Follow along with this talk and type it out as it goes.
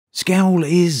Scale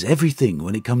is everything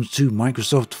when it comes to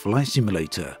Microsoft Flight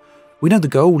Simulator. We know the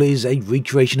goal is a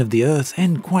recreation of the Earth,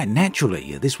 and quite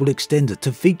naturally this will extend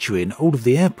to featuring all of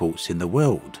the airports in the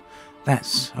world.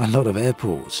 That's a lot of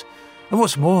airports. And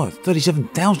what's more,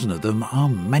 37,000 of them are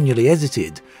manually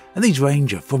edited, and these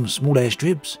range from small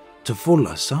airstrips to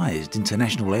full-sized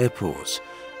international airports.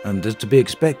 And as to be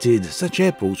expected, such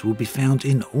airports will be found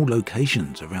in all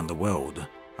locations around the world.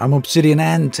 I'm Obsidian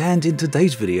Ant, and in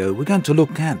today's video we're going to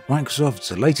look at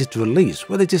Microsoft's latest release,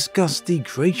 where they discuss the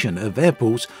creation of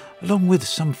airports along with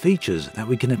some features that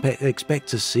we can expect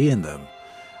to see in them.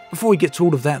 Before we get to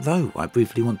all of that though, I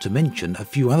briefly want to mention a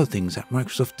few other things that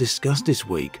Microsoft discussed this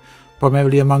week.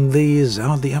 Primarily among these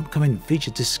are the upcoming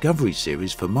feature discovery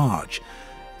series for March.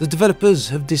 The developers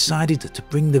have decided to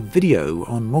bring the video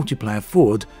on multiplayer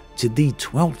forward to the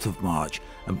 12th of March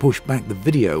and push back the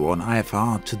video on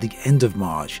IFR to the end of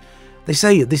March. They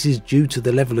say this is due to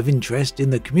the level of interest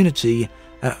in the community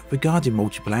regarding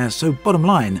multiplayer, so bottom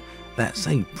line, that's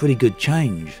a pretty good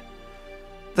change.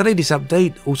 The latest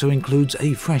update also includes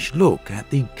a fresh look at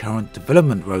the current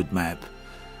development roadmap.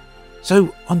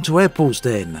 So onto airports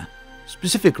then.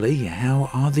 Specifically, how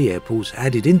are the airports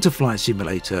added into Flight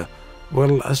Simulator?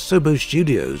 Well, Asobo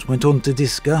Studios went on to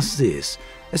discuss this.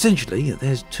 Essentially,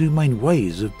 there's two main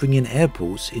ways of bringing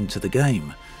airports into the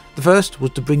game. The first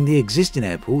was to bring the existing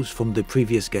airports from the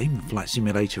previous game, Flight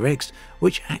Simulator X,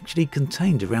 which actually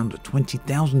contained around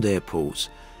 20,000 airports.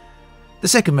 The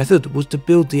second method was to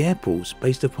build the airports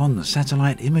based upon the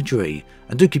satellite imagery,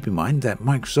 and do keep in mind that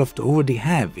Microsoft already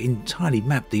have entirely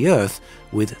mapped the Earth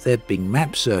with their Bing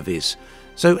Map service,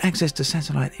 so access to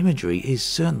satellite imagery is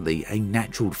certainly a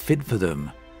natural fit for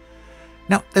them.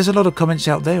 Now, there's a lot of comments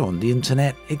out there on the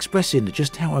internet expressing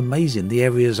just how amazing the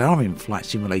areas are in Flight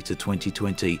Simulator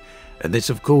 2020, and this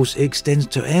of course extends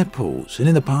to airports, and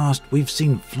in the past we've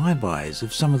seen flybys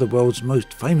of some of the world's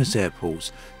most famous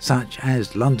airports, such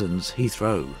as London's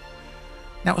Heathrow.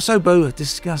 Now, Asobo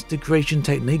discussed the creation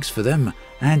techniques for them,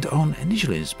 and on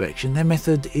initial inspection their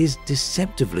method is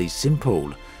deceptively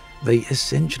simple. They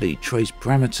essentially trace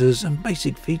parameters and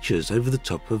basic features over the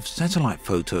top of satellite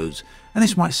photos, and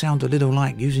this might sound a little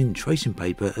like using tracing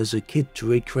paper as a kid to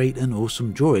recreate an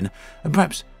awesome drawing, and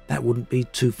perhaps that wouldn't be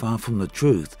too far from the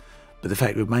truth. But the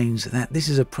fact remains that this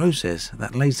is a process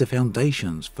that lays the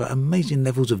foundations for amazing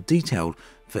levels of detail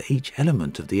for each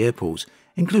element of the airports,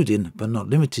 including but not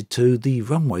limited to the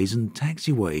runways and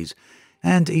taxiways,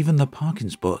 and even the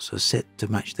parking spots are set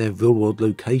to match their real-world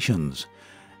locations.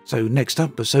 So next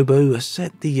up, Asobo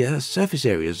set the surface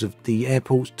areas of the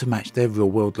airports to match their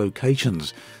real-world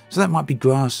locations. So that might be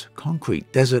grass,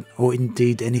 concrete, desert, or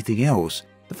indeed anything else.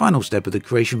 The final step of the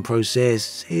creation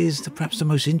process is perhaps the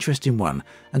most interesting one,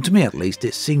 and to me at least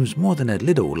it seems more than a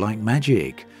little like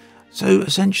magic. So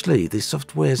essentially, the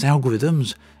software's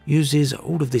algorithms uses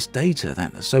all of this data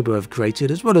that Asobo have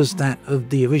created, as well as that of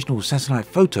the original satellite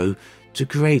photo, to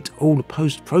create all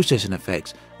post-processing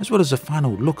effects, as well as a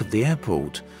final look of the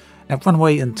airport. Now,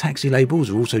 runway and taxi labels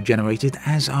are also generated,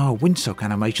 as are windsock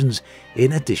animations,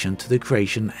 in addition to the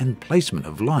creation and placement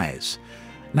of lights.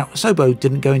 Now, Asobo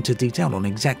didn't go into detail on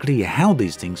exactly how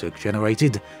these things are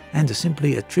generated, and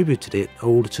simply attributed it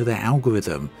all to their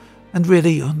algorithm. And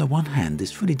really, on the one hand,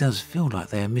 this really does feel like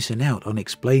they are missing out on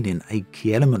explaining a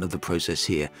key element of the process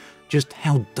here. Just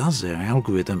how does their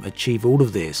algorithm achieve all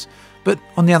of this? But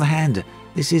on the other hand,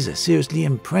 this is seriously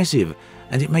impressive,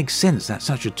 and it makes sense that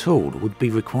such a tool would be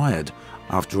required.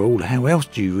 After all, how else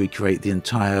do you recreate the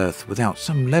entire Earth without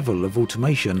some level of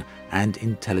automation and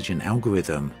intelligent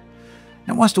algorithm?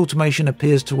 Now, whilst automation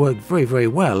appears to work very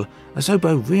well,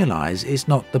 Asobo realise it's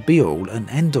not the be-all and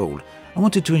end-all, and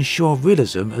wanted to ensure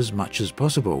realism as much as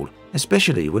possible,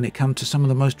 especially when it comes to some of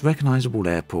the most recognisable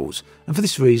airports, and for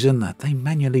this reason they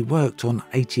manually worked on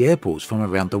 80 airports from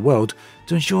around the world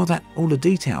to ensure that all the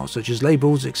details such as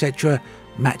labels etc.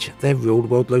 match their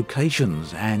real-world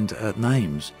locations and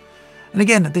names. And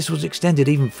again, this was extended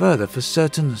even further for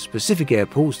certain specific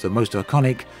airports, the most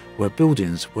iconic, where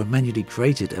buildings were manually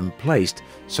created and placed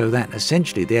so that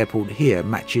essentially the airport here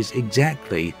matches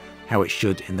exactly how it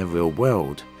should in the real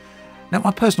world. Now,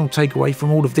 my personal takeaway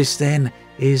from all of this then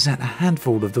is that a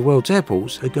handful of the world's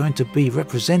airports are going to be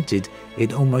represented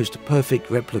in almost perfect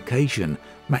replication,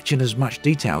 matching as much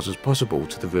details as possible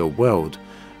to the real world.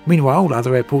 Meanwhile,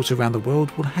 other airports around the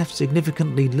world will have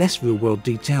significantly less real world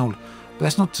detail, but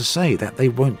that's not to say that they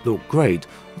won't look great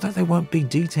or that they won't be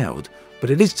detailed, but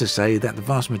it is to say that the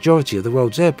vast majority of the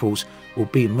world's airports will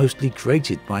be mostly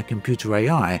created by computer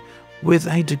AI with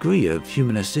a degree of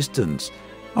human assistance.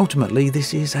 Ultimately,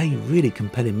 this is a really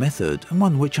compelling method, and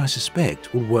one which I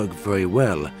suspect will work very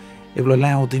well. It will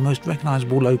allow the most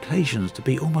recognisable locations to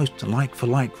be almost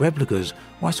like-for-like replicas,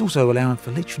 whilst also allowing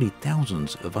for literally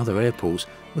thousands of other airports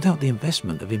without the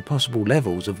investment of impossible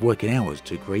levels of working hours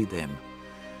to create them.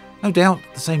 No doubt,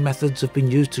 the same methods have been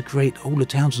used to create all the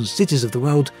towns and cities of the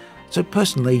world, so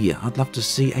personally, I'd love to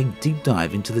see a deep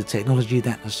dive into the technology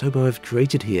that Asobo have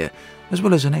created here, as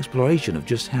well as an exploration of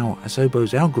just how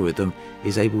Asobo's algorithm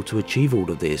is able to achieve all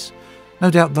of this.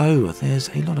 No doubt though, there's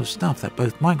a lot of stuff that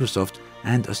both Microsoft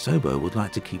and Asobo would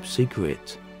like to keep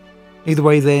secret. Either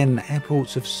way then,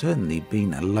 airports have certainly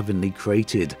been lovingly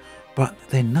created, but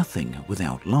they're nothing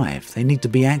without life. They need to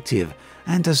be active,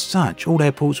 and as such, all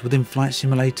airports within Flight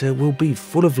Simulator will be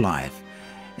full of life.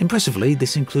 Impressively,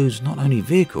 this includes not only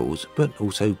vehicles, but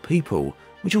also people,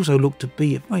 which also look to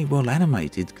be very well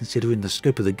animated considering the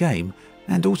scope of the game,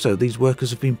 and also these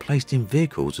workers have been placed in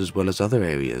vehicles as well as other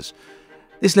areas.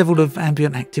 This level of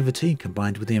ambient activity,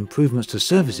 combined with the improvements to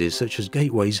services such as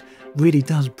gateways, really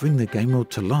does bring the game world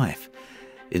to life.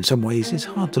 In some ways, it's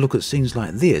hard to look at scenes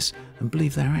like this and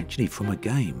believe they're actually from a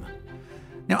game.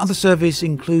 Now, other services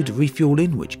include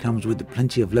refueling, which comes with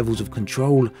plenty of levels of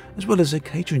control, as well as a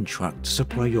catering truck to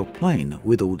supply your plane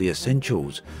with all the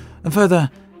essentials. And further,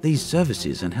 these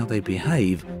services and how they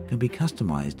behave can be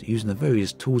customized using the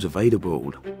various tools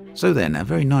available. So then, a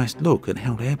very nice look at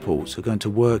how airports are going to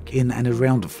work in and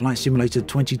around Flight Simulator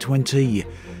 2020.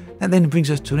 That then brings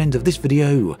us to an end of this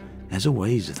video. As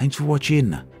always, thanks for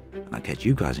watching, and I'll catch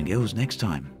you guys and girls next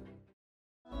time.